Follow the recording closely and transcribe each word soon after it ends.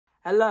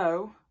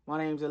Hello, my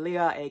name's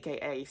Aaliyah,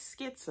 aka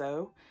Schiz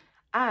Oh,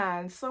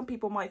 and some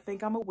people might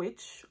think I'm a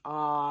witch,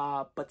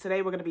 but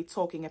today we're going to be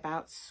talking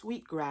about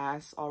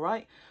sweetgrass,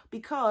 alright?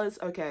 Because,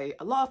 okay,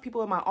 a lot of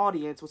people in my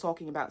audience were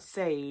talking about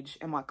sage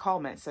in my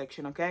comment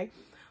section, okay?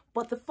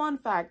 But the fun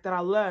fact that I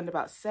learned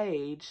about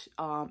sage,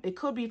 it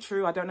could be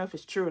true, I don't know if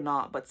it's true or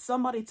not, but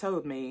somebody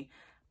told me,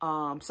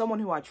 someone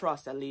who I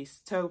trust at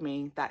least told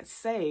me that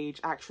sage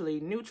actually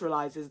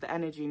neutralizes the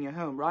energy in your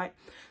home, right?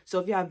 So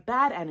if you have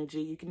bad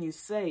energy, you can use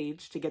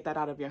sage to get that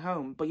out of your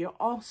home, but you're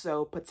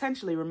also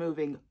potentially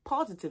removing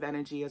positive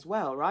energy as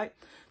well, right?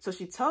 So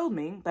she told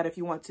me that if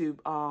you want to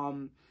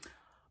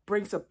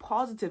bring some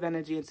positive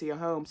energy into your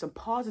home, some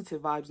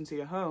positive vibes into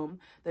your home,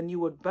 then you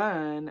would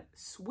burn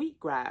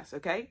sweetgrass,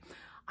 okay?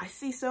 I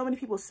see so many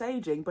people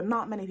saging, but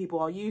not many people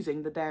are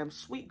using the damn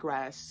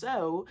sweetgrass.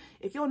 So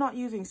if you're not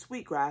using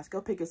sweetgrass,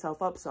 go pick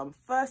yourself up some.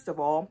 First of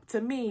all, to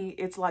me,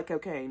 it's like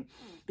cocaine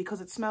because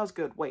it smells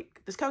good.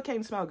 Wait, does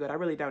cocaine smell good? I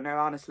really don't know,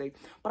 honestly.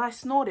 But I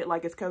snort it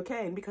like it's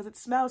cocaine because it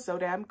smells so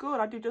damn good.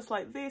 I do just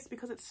like this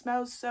because it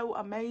smells so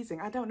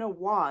amazing. I don't know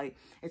why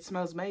it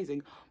smells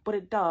amazing, but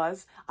it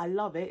does. I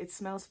love it. It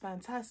smells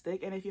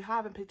fantastic. And if you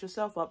haven't picked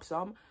yourself up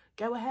some,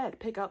 go ahead,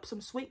 pick up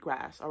some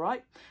sweetgrass, all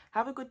right?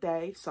 Have a good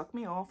day, suck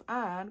me off,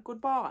 and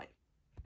goodbye.